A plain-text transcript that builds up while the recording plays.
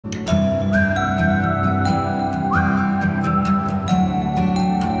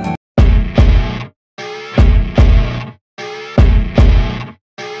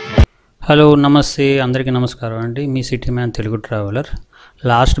Hello నమస్తే అందరికీ నమస్కారం అండి. మీ city man Telugu traveller.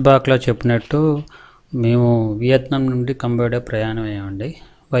 Last బాక్లో చెప్పినట్టు మేము వియత్నాం నుండి కంబోడియా ప్రయాణం అయ్యామండి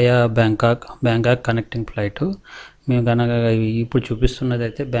వయా బ్యాంకాక్ కనెక్టింగ్ ఫ్లైట్. మేము కనుక ఇప్పుడు చూపిస్తున్నది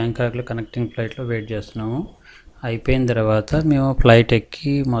అయితే బ్యాంకాక్లో కనెక్టింగ్ ఫ్లైట్లో వెయిట్ చేస్తున్నాము. అయిపోయిన తర్వాత మేము ఫ్లైట్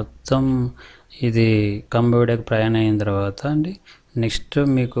ఎక్కి మొత్తం ఇది కంబోడియాకి ప్రయాణం అయిన తర్వాత అండి నెక్స్ట్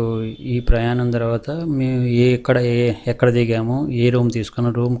మీకు ఈ ప్రయాణం తర్వాత మేము ఎక్కడ దిగాము, ఏ రూమ్ తీసుకున్న,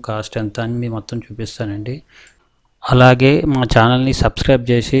 రూమ్ కాస్ట్ ఎంత అని మేము మొత్తం చూపిస్తానండి. అలాగే మా ఛానల్ని సబ్స్క్రైబ్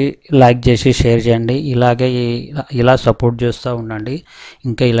చేసి లైక్ చేసి షేర్ చేయండి. ఇలా సపోర్ట్ చేస్తూ ఉండండి.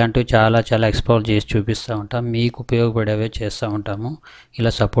 ఇంకా ఇలాంటివి చాలా ఎక్స్ప్లోర్ చేసి చూపిస్తూ ఉంటాం. మీకు ఉపయోగపడేవే చేస్తూ ఉంటాము.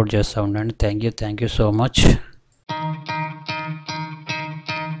 ఇలా సపోర్ట్ చేస్తూ ఉండండి. Thank you so much.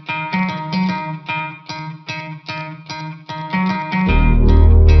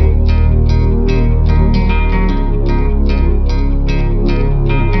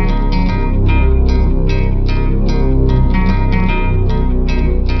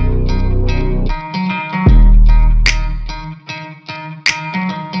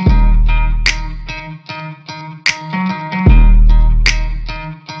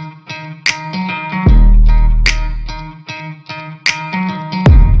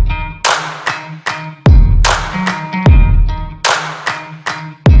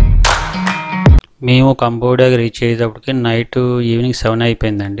 మేము కంబోడియాకి రీచ్ అయ్యేటప్పటికి ఈవినింగ్ 7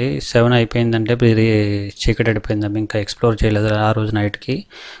 అయిపోయిందండి. 7 అయిపోయిందంటే చీకటి పడిపోయింది. ఇంకా ఎక్స్ప్లోర్ చేయలేదు ఆ రోజు నైట్కి.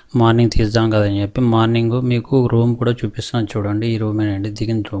 మార్నింగ్ తీద్దాం కదని చెప్పి మార్నింగ్ మీకు రూమ్ కూడా చూపిస్తున్నాను చూడండి. ఈ రూమేనండి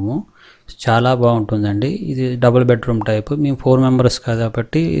దిగిన రూము. చాలా బాగుంటుందండి. ఇది డబుల్ బెడ్రూమ్ టైప్. మేము 4 మెంబర్స్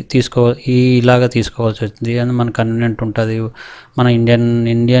కాబట్టి ఇలాగా తీసుకోవాల్సి వచ్చింది. అని మనకు కన్వీనియంట్ ఉంటుంది. మన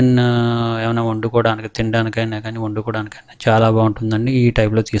ఇండియన్ ఏమైనా వండుకోవడానికి, తినడానికైనా కానీ వండుకోవడానికైనా చాలా బాగుంటుందండి. ఈ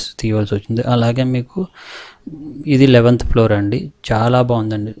టైప్లో తీయవలసి వచ్చింది. అలాగే మీకు ఇది 11th ఫ్లోర్ అండి. చాలా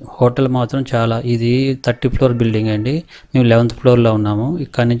బాగుందండి. హోటల్ మాత్రం ఇది 30 ఫ్లోర్ బిల్డింగ్ అండి. మేము 11th ఫ్లోర్లో ఉన్నాము.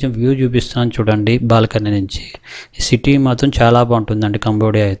 ఇక్కడ నుంచి వ్యూ చూపిస్తున్నాను చూడండి బాల్కనీ నుంచి. సిటీ మాత్రం చాలా బాగుంటుందండి.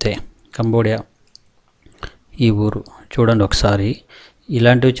 కంబోడియా ఈ ఊరు చూడండి ఒకసారి.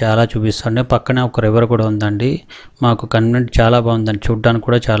 ఇలాంటివి చాలా చూపిస్తాండి. పక్కనే ఒక రివర్ కూడా ఉందండి. మాకు కన్వీనియంట్ చాలా బాగుందండి. చూడడానికి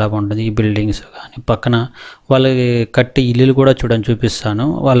కూడా చాలా బాగుంటుంది. ఈ బిల్డింగ్స్ కానీ పక్కన వాళ్ళు కట్టి ఇల్లులు కూడా చూపిస్తాను.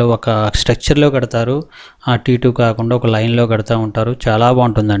 వాళ్ళు ఒక స్ట్రక్చర్లో కడతారు. అటు ఇటు కాకుండా ఒక లైన్లో కడతా ఉంటారు. చాలా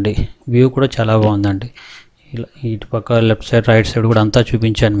బాగుంటుందండి. వ్యూ కూడా చాలా బాగుందండి. ఇటు పక్క లెఫ్ట్ సైడ్ రైట్ సైడ్ కూడా అంతా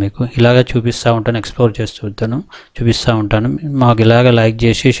చూపించాను మీకు. ఇలాగే చూపిస్తూ ఉంటాను. ఎక్స్ప్లోర్ చూపిస్తూ ఉంటాను. మాకు ఇలాగ లైక్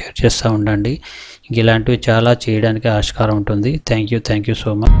చేసి షేర్ చేస్తూ ఉండండి. ఇలాంటివి చాలా చేయడానికి ఆస్కారం ఉంటుంది. Thank you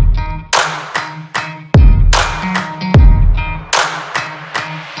so much.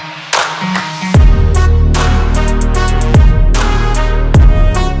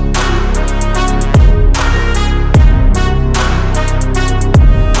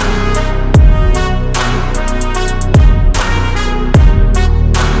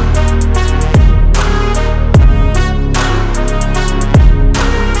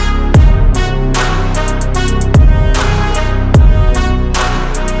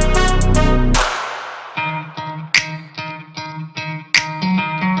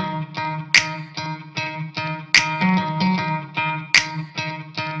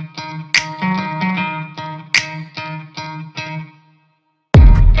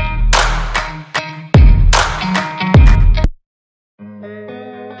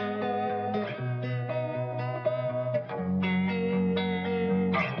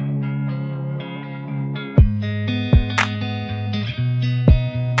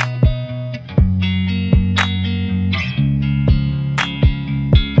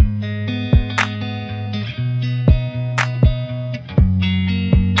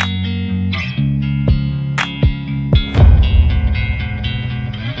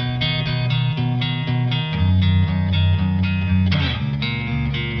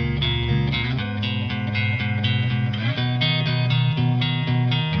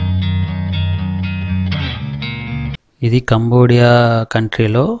 ఇది కంబోడియా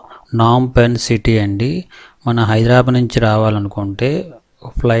కంట్రీలో నామ్ పెన్ సిటీ అండి. మన హైదరాబాద్ నుంచి రావాలనుకుంటే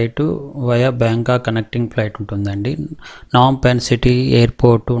flight via Bangkok connecting flight ఉంటుందండి. నామ్ పెన్ సిటీ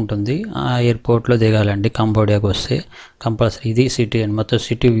ఎయిర్పోర్ట్ ఉంటుంది. ఆ ఎయిర్పోర్ట్లో దిగాలండి కంబోడియాకి వస్తే కంపల్సరీ. ఇది సిటీ అండి. మొత్తం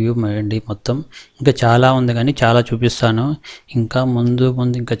సిటీ వ్యూ అండి మొత్తం. ఇంకా చాలా ఉంది కానీ చాలా చూపిస్తాను. ఇంకా ముందు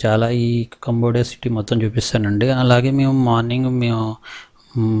ఇంకా చాలా ఈ కంబోడియా సిటీ మొత్తం చూపిస్తానండి. అలాగే మార్నింగ్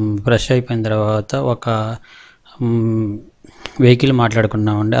ఫ్రెష్ అయిపోయిన తర్వాత ఒక వెహికల్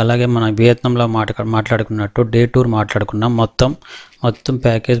మాట్లాడుకున్నామండి. అలాగే మన వియత్నాంలో మాట్లాడుకున్నట్టు డే టూర్ మాట్లాడుకున్నాం. మొత్తం మొత్తం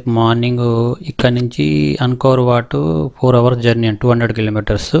ప్యాకేజ్ మార్నింగ్ ఇక్కడ నుంచి అంకోర్ వాట్ 4 hours జర్నీ అండి, 200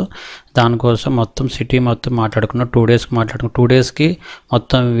 kilometers. దానికోసం మొత్తం సిటీ మొత్తం మాట్లాడుకున్నాం, 2 daysకి మాట్లాడుకున్నాం. 2 daysకి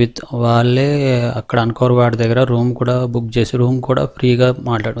మొత్తం విత్ వాళ్ళే అక్కడ అంకోర్ వాట్ దగ్గర రూమ్ కూడా బుక్ చేసి రూమ్ కూడా ఫ్రీగా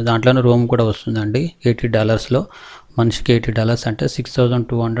మాట్లాడు, దాంట్లోనే రూమ్ కూడా వస్తుందండి. $80 మనిషికి $80 అంటే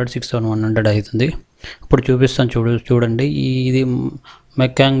 6,200 6,100 అవుతుంది. ఇప్పుడు చూపిస్తాను చూడండి. ఇది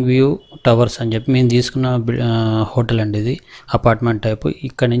మెకాంగ్ వ్యూ టవర్స్ అని చెప్పి మేము తీసుకున్న హోటల్ అండి, ఇది అపార్ట్మెంట్ టైపు.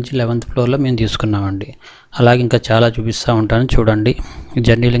 ఇక్కడ నుంచి 11th floor మేము తీసుకున్నామండి. అలాగే ఇంకా చాలా చూపిస్తూ ఉంటాను చూడండి,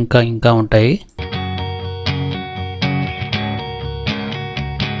 జర్నీలు ఇంకా ఉంటాయి.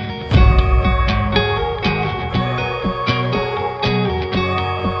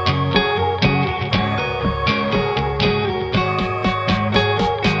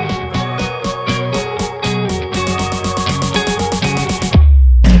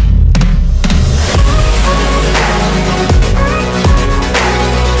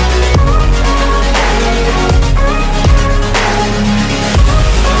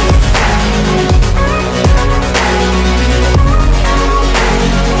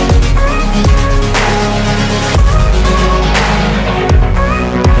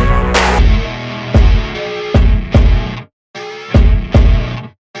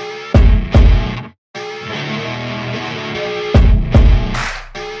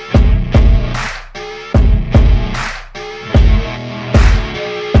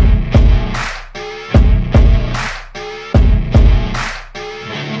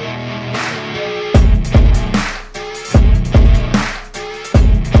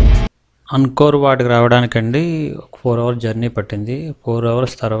 అంకోర్ వాట్కి రావడానికండి 4 hours జర్నీ పట్టింది. 4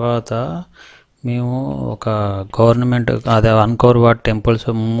 hours తర్వాత మేము ఒక గవర్నమెంట్ అదే Angkor what temples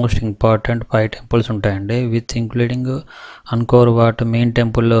most important 5 temples ఉంటాయండి, with including Angkor what main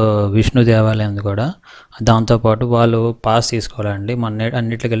temple Vishnu దేవాలయం కూడా. దాంతోపాటు వాళ్ళు పాస్ తీసుకోవాలండి,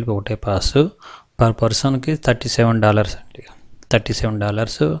 అన్నిటికి కలిపి ఒకటే పాస్. పర్ పర్సన్కి $37 అండి,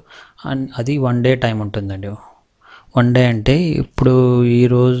 $37. అండ్ అది 1 day టైం ఉంటుందండి. 1 day అంటే ఇప్పుడు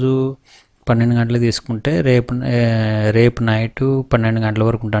ఈరోజు 12 గంటలు తీసుకుంటే రేపు నైట్ 12 గంటల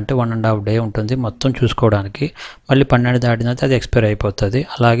వరకు ఉంటుంటే 1.5 day ఉంటుంది మొత్తం చూసుకోవడానికి. మళ్ళీ 12 దాటిన తర్వాత అది ఎక్స్పైర్ అయిపోతుంది.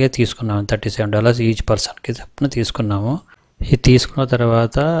 అలాగే తీసుకున్నాము, $37 ఈచ్ పర్సన్కి చొప్పున తీసుకున్నాము. ఇది తీసుకున్న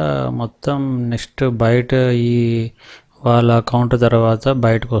తర్వాత మొత్తం నెక్స్ట్ బయట ఈ వాళ్ళ కౌంటర్ తర్వాత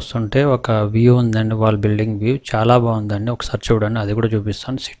బయటకు వస్తుంటే ఒక వ్యూ ఉందండి, వాళ్ళ బిల్డింగ్ వ్యూ చాలా బాగుందండి. ఒకసారి చూడండి, అది కూడా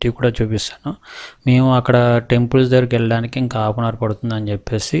చూపిస్తాను, సిటీ కూడా చూపిస్తాను. మేము అక్కడ టెంపుల్స్ దగ్గరికి వెళ్ళడానికి ఇంకా 1/2 hour పడుతుందని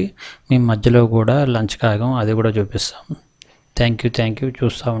చెప్పేసి మేము మధ్యలో కూడా లంచ్ కాగాం, అది కూడా చూపిస్తాం. థ్యాంక్ యూ,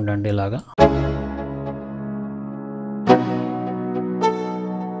 చూస్తూ ఉండండి ఇలాగా.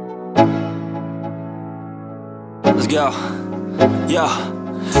 Let's go. Yo,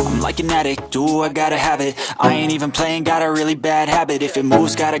 I'm like an addict, do I gotta have it. I ain't even playing, got a really bad habit. If it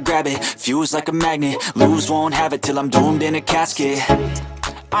moves, gotta grab it, fuse like a magnet. Lose, won't have it till I'm doomed in a casket.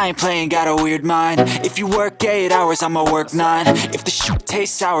 I ain't playing, got a weird mind. If you work 8 hours, I'ma work 9. If the shit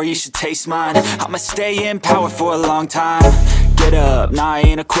tastes sour, you should taste mine. I'ma stay in power for a long time. Get up, nah I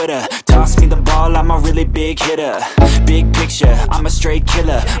ain't a quitter. Toss me the ball, I'm a really big hitter. Big picture, I'm a straight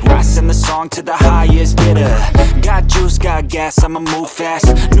killer. Rising the song to the highest bidder. Got juice, got gas, I'ma move fast.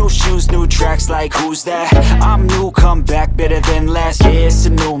 New shoes, new tracks, like who's that? I'm new, come back, better than last. Yeah, it's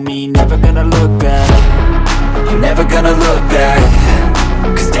a new me, never gonna look back. I'm never gonna look back.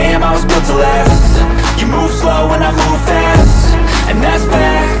 Cause damn, I was built to last. You move slow and I move fast, and that's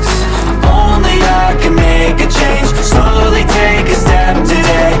facts. Only I can make a change. Slowly take a step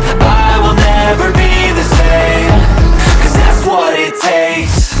today. I will never be the same. Cause that's what it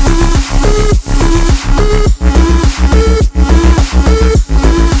takes.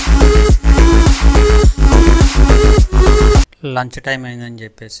 Lunch time అయిందని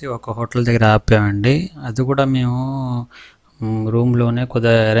చెప్పేసి ఒక hotel దగ్గర ఆపామండి. అది కూడా మేము రూమ్లోనే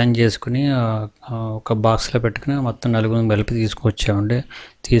కొద్దిగా arrange చేసుకుని ఒక బాక్స్లో పెట్టుకుని మొత్తం 4 కలిపి తీసుకొచ్చామండి.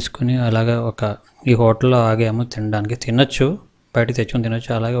 తీసుకుని అలాగే ఈ హోటల్లో ఆగాము తినడానికి. తినొచ్చు, బయట తెచ్చుకొని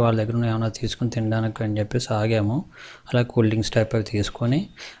తినొచ్చు, అలాగే వాళ్ళ దగ్గర ఏమైనా తీసుకుని తినడానికి అని చెప్పేసి ఆగాము. అలాగే కూల్ డ్రింక్స్ టైప్ అవి తీసుకొని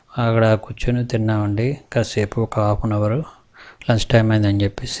అక్కడ కూర్చొని తిన్నామండి కాసేపు, ఒక 1/2 hour. లంచ్ టైం అయిందని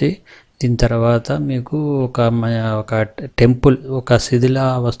చెప్పేసి దీని తర్వాత మీకు ఒక టెంపుల్, ఒక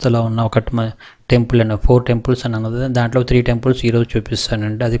శిథిలావస్థలో ఉన్న ఒక టెంపుల్ అండి, 4 temples అన్నాను కదా, దాంట్లో 3 temples ఈరోజు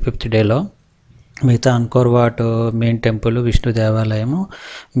చూపిస్తానండి. అది 5th dayలో. మిగతా Angkor what main temple Vishnu దేవాలయము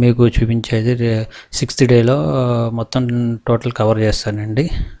మీకు చూపించేది 6th dayలో మొత్తం టోటల్ కవర్ చేస్తానండి.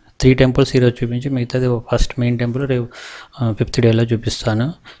 3 temples ఈరోజు చూపించి మిగతాది ఫస్ట్ మెయిన్ టెంపుల్ రేపు 5th dayలో చూపిస్తాను,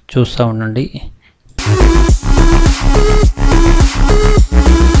 చూస్తూ ఉండండి.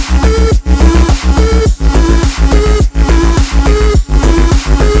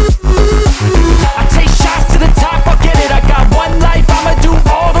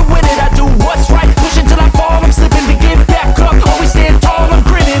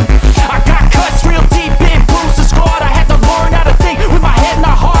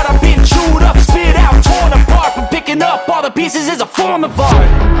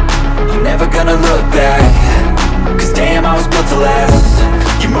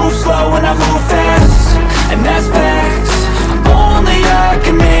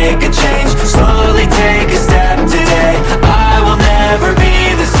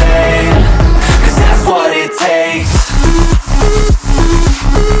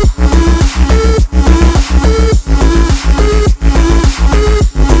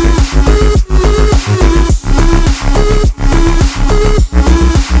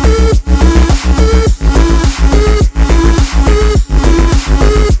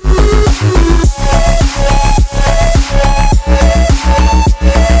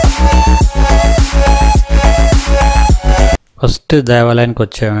 ఫస్ట్ దేవాలయానికి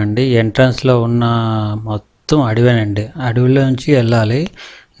వచ్చామండి. ఎంట్రన్స్లో ఉన్న మొత్తం అడవేనండి. అడవిలో నుంచి వెళ్ళాలి.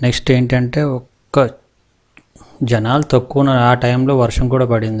 నెక్స్ట్ ఏంటంటే ఒక్క జనాలు తక్కువ ఆ టైంలో వర్షం కూడా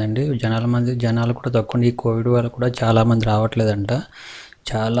పడిందండి. జనాలు కూడా తక్కువ. ఈ కోవిడ్ వల్ల కూడా చాలామంది రావట్లేదంట.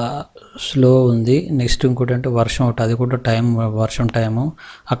 చాలా స్లో ఉంది. నెక్స్ట్ ఇంకోటి అంటే వర్షం ఒకటి, అది కూడా వర్షం టైము.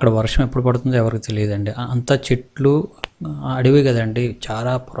 అక్కడ వర్షం ఎప్పుడు పడుతుందో ఎవరికి తెలియదండి. అంతా చెట్లు, అడవి కదండి.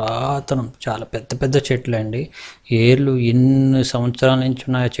 చాలా పురాతనం, చాలా పెద్ద పెద్ద చెట్లు అండి. ఏర్లు ఎన్ని సంవత్సరాల నుంచి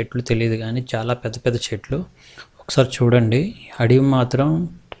ఉన్న చెట్లు తెలియదు కానీ చాలా పెద్ద పెద్ద చెట్లు. ఒకసారి చూడండి, అడవి మాత్రం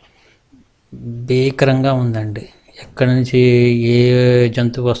భీకరంగా ఉందండి. ఎక్కడి నుంచి ఏ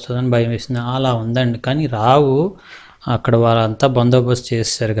జంతువు వస్తుందని భయం వేసింది. అలా ఉందండి. కానీ రావు, అక్కడ వాళ్ళంతా బందోబస్తు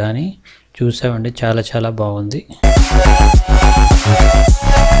చేస్తారు. కానీ చూసామండి, చాలా చాలా బాగుంది.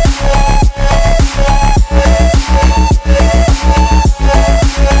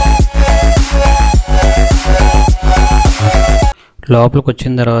 లోపలికి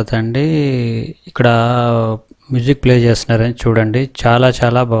వచ్చిన తర్వాత అండి, ఇక్కడ మ్యూజిక్ ప్లే చేస్తున్నారని చూడండి. చాలా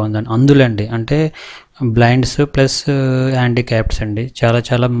చాలా బాగుందండి. అందులండి అంటే బ్లైండ్స్ ప్లస్ హ్యాండిక్యాప్స్ అండి. చాలా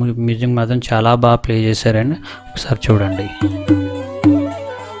చాలా మ్యూజిక్ మాత్రం చాలా బాగా ప్లే చేశారండి. ఒకసారి చూడండి.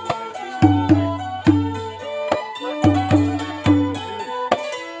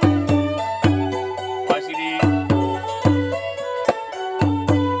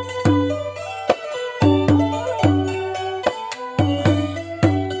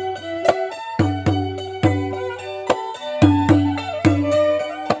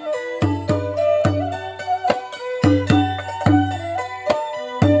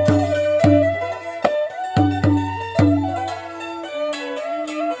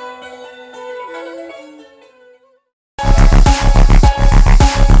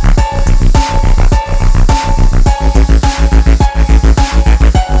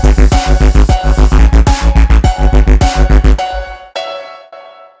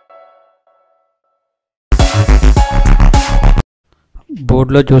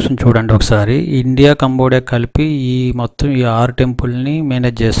 బోర్డులో చూడండి ఒకసారి. ఇండియా, కంబోడియా కలిపి ఈ మొత్తం ఈ 6 టెంపుల్ని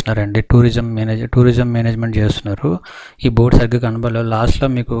మేనేజ్ చేస్తున్నారండి. టూరిజం మేనేజ్మెంట్ చేస్తున్నారు. ఈ బోర్డు సరిగ్గా కనబడలేదు. లాస్ట్లో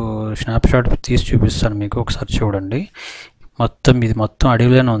మీకు స్నాప్ షాట్ తీసి చూపిస్తాను మీకు. ఒకసారి చూడండి. ఇది మొత్తం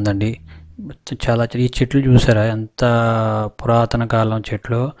అడవిలోనే ఉందండి. చాలా ఈ చెట్లు చూసారా ఎంత పురాతన కాలం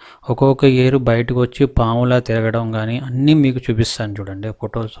చెట్లు. ఒక్కొక్క ఏరు బయటకు వచ్చి పాములా తిరగడం కానీ అన్నీ మీకు చూపిస్తాను చూడండి,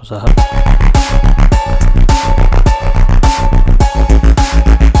 ఫొటోస్ సహా.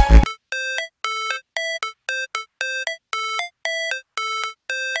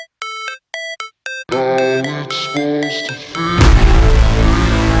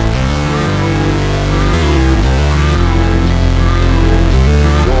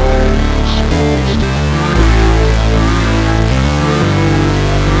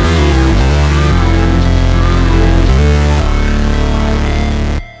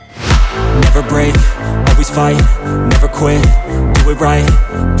 Never break, always fight, never quit, do it right,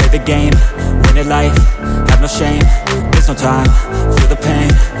 play the game, win it life, have no shame, there's no time, feel the pain,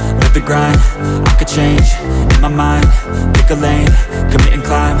 live the grind, I could change, in my mind, pick a lane, commit and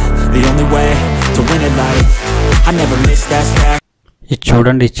climb, the only way to win it life, I never miss that stack. ఇది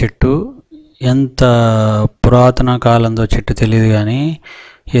చూడండి, ఈ చెట్టు ఎంత పురాతన కాలంలో చెట్టు తెలియదు కానీ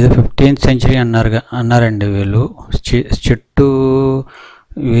ఏదో 15th century అన్నారండి వీళ్ళు. చెట్టు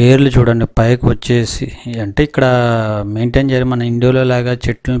వేర్లు చూడండి పైకి వచ్చేసి. అంటే ఇక్కడ మెయింటైన్ చేయడం మన ఇండియాలో లాగా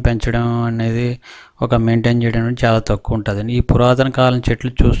చెట్లను పెంచడం అనేది మెయింటైన్ చేయడం చాలా తక్కువ ఉంటుందండి. ఈ పురాతన కాలం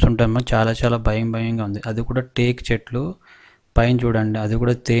చెట్లు చూస్తుంటామో చాలా చాలా భయంగా ఉంది. అది కూడా టేక్ చెట్లు. పైన చూడండి, అది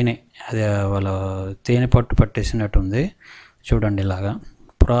కూడా తేనె, అది వాళ్ళ తేనె పట్టేసినట్టు ఉంది చూడండి. ఇలాగా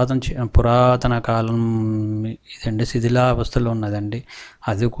పురాతన కాలం ఇదండి, శిథిలావస్థలో ఉన్నదండి.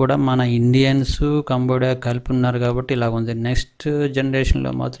 అది కూడా మన ఇండియన్స్, కంబోడియా కలిపి ఉన్నారు కాబట్టి ఇలా ఉంది. నెక్స్ట్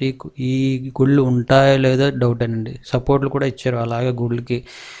జనరేషన్లో మాత్రం ఈ గుళ్ళు ఉంటాయో లేదో డౌట్ అండి. సపోర్ట్లు కూడా ఇచ్చారు అలాగే గుళ్ళకి.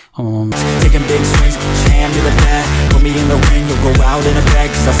 Taking big swings, hand to the bat, put me in the ring, you'll go out in a bag,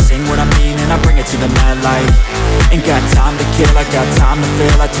 cause I sing what I mean and I bring it to the mad light. Ain't got time to kill, I got time to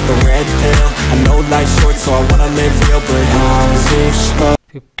feel, I took the red pill, I know life's short so I wanna live real, but how's it start?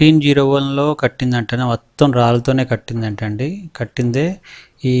 1501లో కట్టిందంటే మొత్తం రాళ్ళతోనే కట్టిందంటండి. కట్టిందే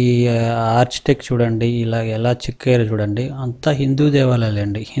ఈ architect చూడండి ఇలా ఎలా చెక్కారో చూడండి. అంతా హిందూ దేవాలయాలు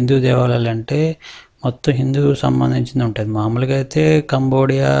అండి. హిందూ దేవాలయాలు అంటే మొత్తం హిందూ సంబంధించింది ఉంటుంది. మామూలుగా అయితే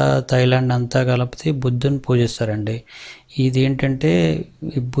కంబోడియా, థాయిలాండ్ అంతా కలిపితే బుద్ధుని పూజిస్తారండి. ఇది ఏంటంటే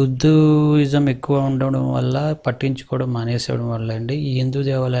బుద్ధిజం ఎక్కువ ఉండడం వల్ల పట్టించుకోవడం మానేసేయడం వల్ల అండి ఈ హిందూ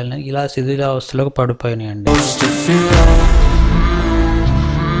దేవాలయాలను ఇలా శిథిలావస్థలోకి పడిపోయినాయండి.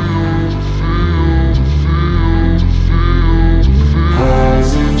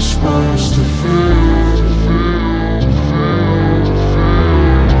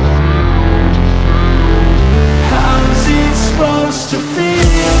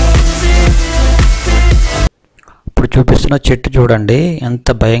 చూస్తున్న చెట్టు చూడండి ఎంత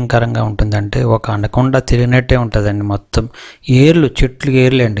భయంకరంగా ఉంటుందంటే ఒక అనకొండ తిరిగినట్టే ఉంటుందండి. మొత్తం ఏర్లు, చెట్లు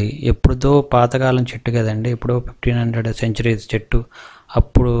ఏర్లు అండి. ఎప్పుడుదో పాతకాలం చెట్టు కదండి, ఎప్పుడో 1500 సెంచరీస్ చెట్టు,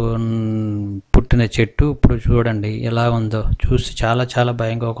 అప్పుడు పుట్టిన చెట్టు ఇప్పుడు చూడండి ఎలా ఉందో. చూసి చాలా చాలా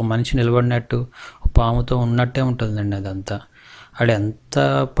భయంగా, ఒక మనిషి నిలబడినట్టు, పాముతో ఉన్నట్టే ఉంటుందండి అదంతా. అది ఎంత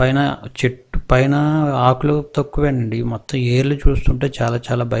పైన, చెట్టు పైన ఆకులు తక్కువేనండి, మొత్తం ఏర్లు చూస్తుంటే చాలా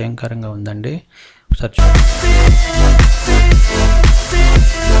చాలా భయంకరంగా ఉందండి. ఒకసారి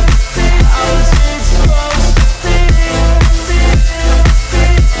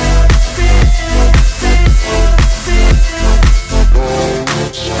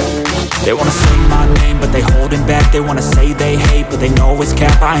They wanna say my name, but they holding back. They wanna say they hate, but they know it's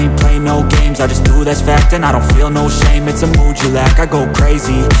cap. I ain't play no games, I just do that's fact. And I don't feel no shame, it's a mood you lack. I go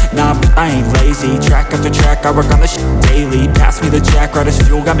crazy, nah, but I ain't lazy. Track after track, I work on the shit daily. Pass me the jack, right as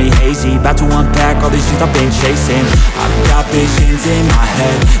fuel, got me hazy. About to unpack all these things I've been chasing. I've got visions in my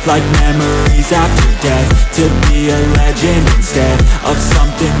head, like memories after death. To be a legend instead of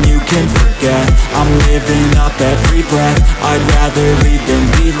something you can forget. I'm living up every breath, I'd rather lead than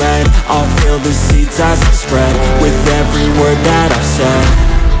be led. I'll fill the seats as I spread with every word that I've said.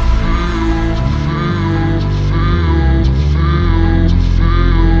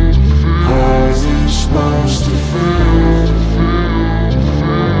 How's it supposed to feel?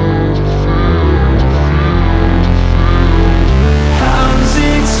 How's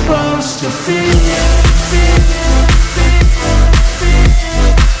it supposed to feel?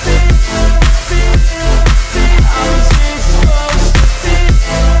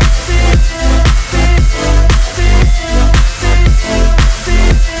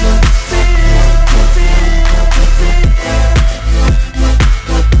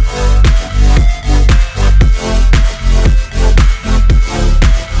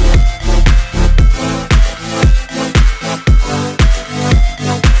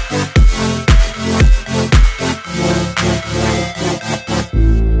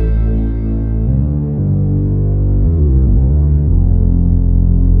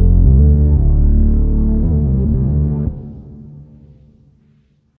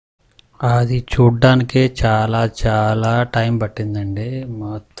 అది చూడ్డానికే చాలా చాలా time పట్టిందండి.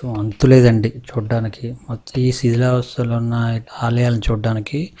 మొత్తం అంతులేదండి చూడ్డానికి. మొత్తం ఈ శిథిలావస్థలో ఉన్న ఆలయాలను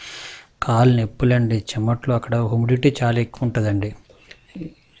చూడ్డానికి కాళ్ళు నొప్పులండి, చెమట్లు. అక్కడ హ్యూమిడిటీ చాలా ఎక్కువ ఉంటుందండి.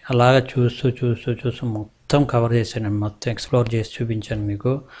 అలాగ చూస్తూ చూస్తూ చూస్తూ మొత్తం కవర్ చేశాను, మొత్తం ఎక్స్ప్లోర్ చేసి చూపించాను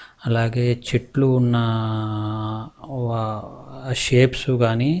మీకు. అలాగే చెట్లు ఉన్న షేప్స్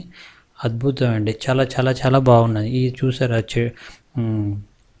కానీ అద్భుతం అండి, చాలా చాలా చాలా బాగున్నది. ఇది చూసారా,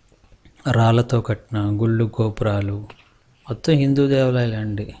 రాళ్ళతో కట్టిన గుళ్ళు, గోపురాలు, మొత్తం హిందూ దేవాలయాలు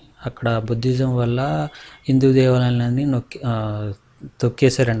అండి. అక్కడ బుద్ధిజం వల్ల హిందూ దేవాలయాలన్నీ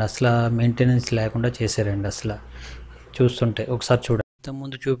తొక్కేశారండి, అసలు మెయింటెనెన్స్ లేకుండా చేశారండి. అసలు చూస్తుంటే ఒకసారి చూడండి,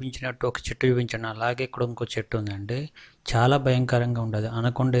 ఇంతకుముందు చూపించినట్టు ఒక చెట్టు చూపించండి, అలాగే ఇక్కడ ఇంకో చెట్టు ఉందండి, చాలా భయంకరంగా ఉండదు.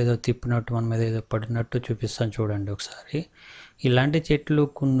 అనకుండా ఏదో తిప్పినట్టు మన మీద ఏదో పడినట్టు చూపిస్తాను చూడండి ఒకసారి. ఇలాంటి చెట్లు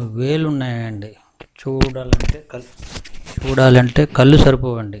కొన్ని వేలు ఉన్నాయండి, చూడాలంటే కళ్ళు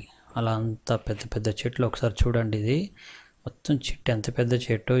సరిపోవండి, అలా అంత పెద్ద పెద్ద చెట్లు. ఒకసారి చూడండి, ఇది మొత్తం చెట్టు ఎంత పెద్ద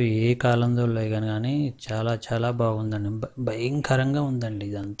చెట్టు, ఏ కాలంలో కానీ చాలా చాలా బాగుందండి, భయంకరంగా ఉందండి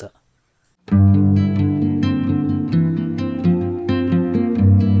ఇదంతా.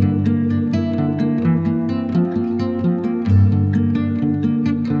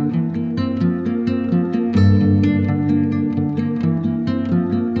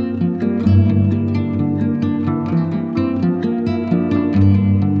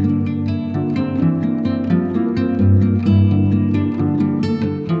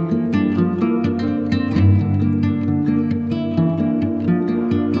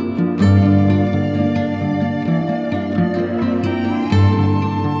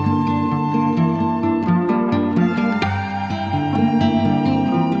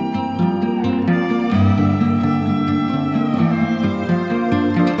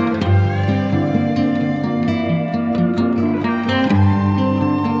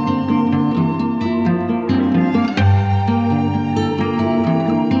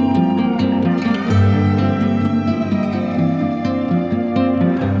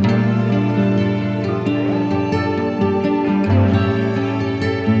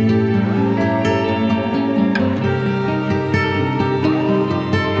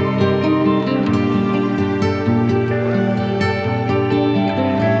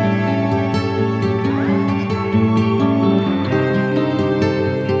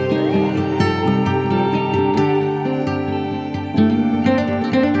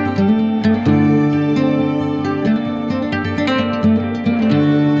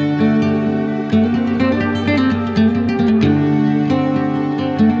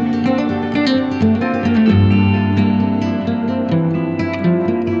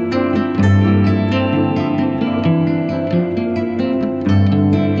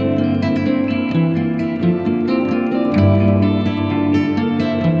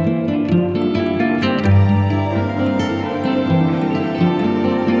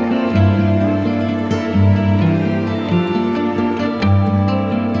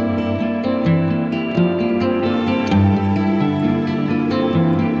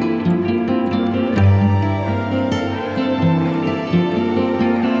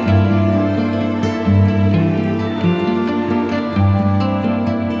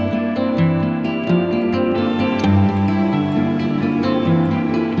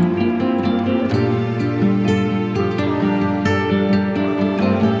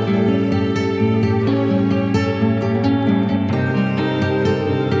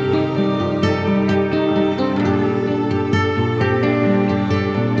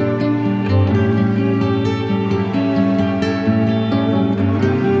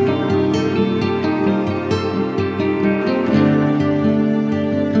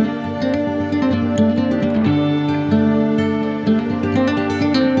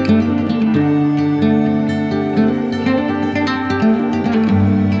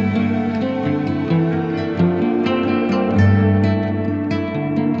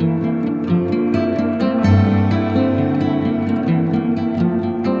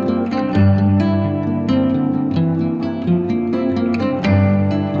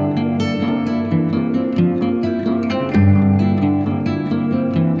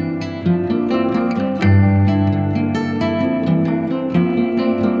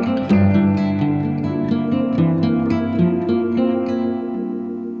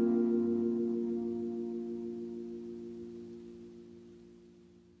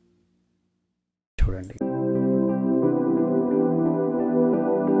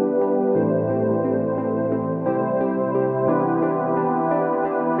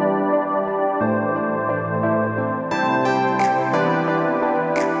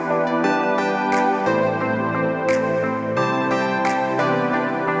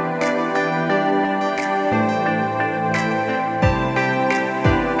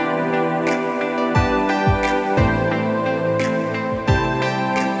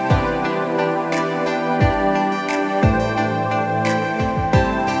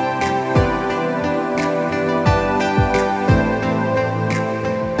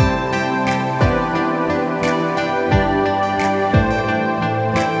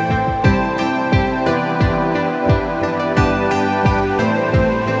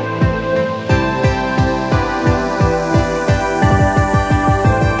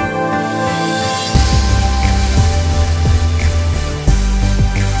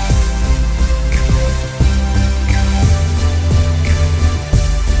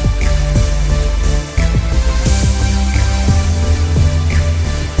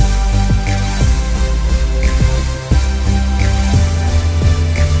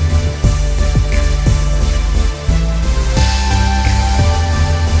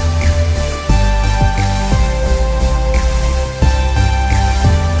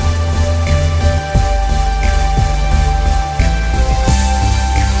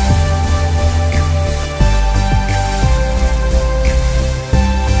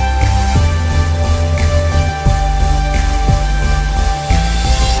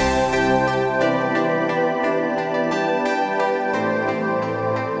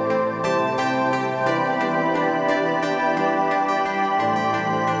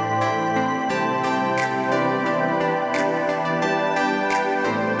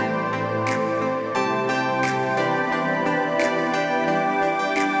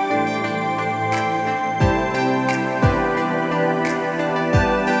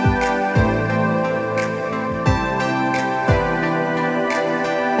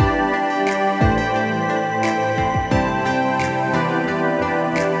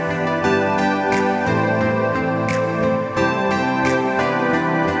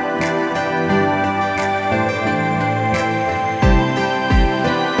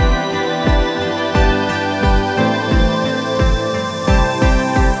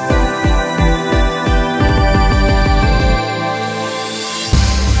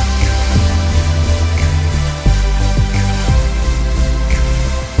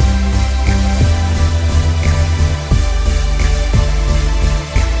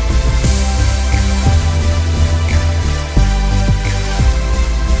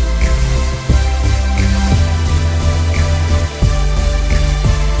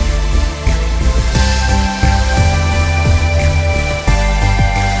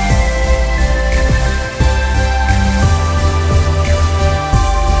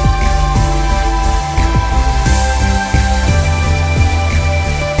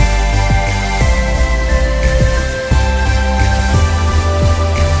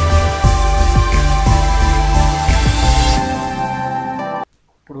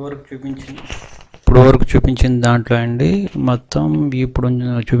 ఇప్పుడు వరకు చూపించిన దాంట్లో అండి మొత్తం ఇప్పుడు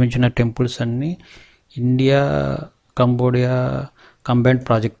చూపించిన టెంపుల్స్ అన్నీ ఇండియా కంబోడియా కంబైన్డ్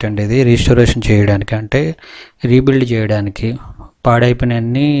ప్రాజెక్ట్ అండి. ఇది రీస్టోరేషన్ చేయడానికి, అంటే రీబిల్డ్ చేయడానికి,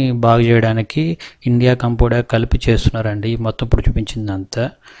 పాడైపోయినవన్నీ బాగు చేయడానికి ఇండియా కంబోడియా కలిపి చేస్తున్నారండి. ఈ మొత్తం ఇప్పుడు చూపించిందంతా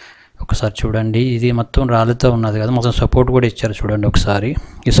ఒకసారి చూడండి. ఇది మొత్తం రాళ్ళతో ఉన్నది కదా, మొత్తం సపోర్ట్ కూడా ఇచ్చారు చూడండి ఒకసారి.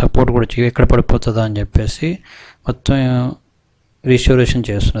 ఈ సపోర్ట్ కూడా ఎక్కడ పడిపోతుందా అని చెప్పేసి మొత్తం రీస్టోరేషన్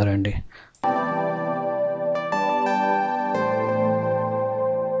చేస్తున్నారండి.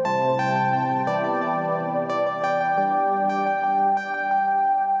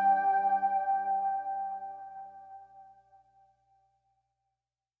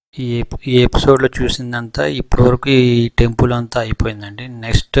 ఈ ఎపిసోడ్లో చూసిందంతా ఇప్పటివరకు ఈ టెంపుల్ అంతా అయిపోయిందండి.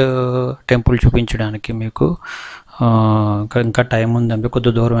 నెక్స్ట్ టెంపుల్ చూపించడానికి మీకు ఇంకా టైం ఉందండి,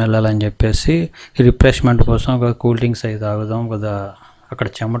 కొద్ది దూరం వెళ్ళాలని చెప్పేసి రిఫ్రెష్మెంట్ కోసం ఒక కూల్ డ్రింక్స్ అవి తాగుదాం కదా. అక్కడ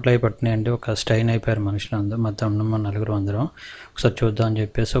చెమటలు అయి పట్టినాయండి, ఒక స్టైన్ అయిపోయారు మనుషులు అందరూ, మొత్తం ఉన్నాం నలుగురు అందరం. ఒకసారి చూద్దాం అని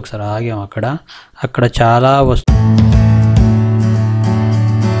చెప్పేసి ఒకసారి ఆగాం. అక్కడ చాలా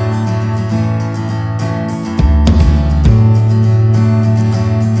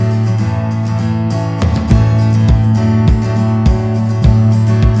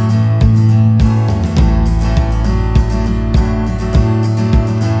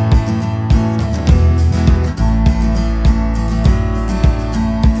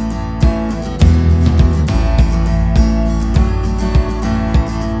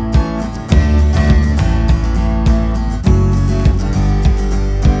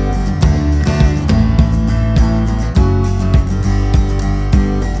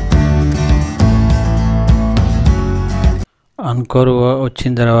అంకోర్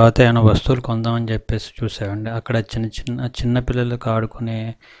వచ్చిన తర్వాత ఏమైనా వస్తువులు కొందామని చెప్పేసి చూసామండి. అక్కడ చిన్న పిల్లలకు ఆడుకునే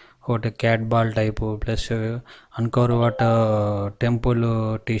ఒకటి cat ball type plus Angkor temple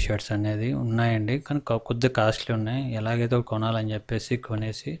T shirts అనేది ఉన్నాయండి, కానీ కొద్దిగా కాస్ట్లీ ఉన్నాయి. ఎలాగైతే కొనాలని చెప్పేసి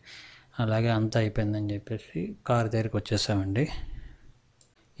కొనేసి అలాగే అంతా అయిపోయిందని చెప్పేసి కార్ దగ్గరికి వచ్చేసామండి.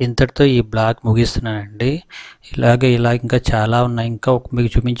 ఇంతటితో ఈ బ్లాగ్ ముగిస్తున్నానండి. ఇలా ఇంకా చాలా ఉన్నాయి. ఇంకా మీకు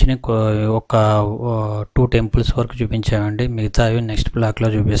చూపించిన ఒక 2 టెంపుల్స్ వరకు చూపించామండి. మిగతా అవి నెక్స్ట్ బ్లాగ్లో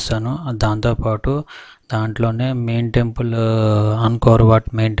చూపిస్తాను. దాంతోపాటు దాంట్లోనే main temple Angkor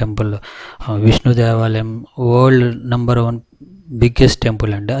main temple Vishnu దేవాలయం వరల్డ్ నెంబర్ 1 బిగ్గెస్ట్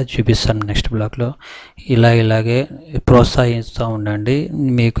టెంపుల్ అండి, అది చూపిస్తాను నెక్స్ట్ బ్లాగ్లో. ఇలాగే ప్రోత్సహిస్తూ ఉండండి,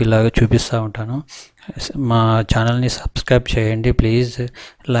 మీకు ఇలాగ చూపిస్తూ ఉంటాను. మా ఛానల్ని సబ్స్క్రైబ్ చేయండి ప్లీజ్,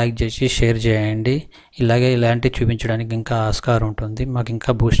 లైక్ చేసి షేర్ చేయండి. ఇలాంటివి చూపించడానికి ఇంకా ఆస్కారం ఉంటుంది, మాకు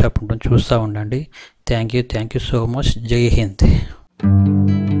ఇంకా బూస్టప్ ఉంటుంది. చూస్తూ ఉండండి. Thank you so much. జై హింద్.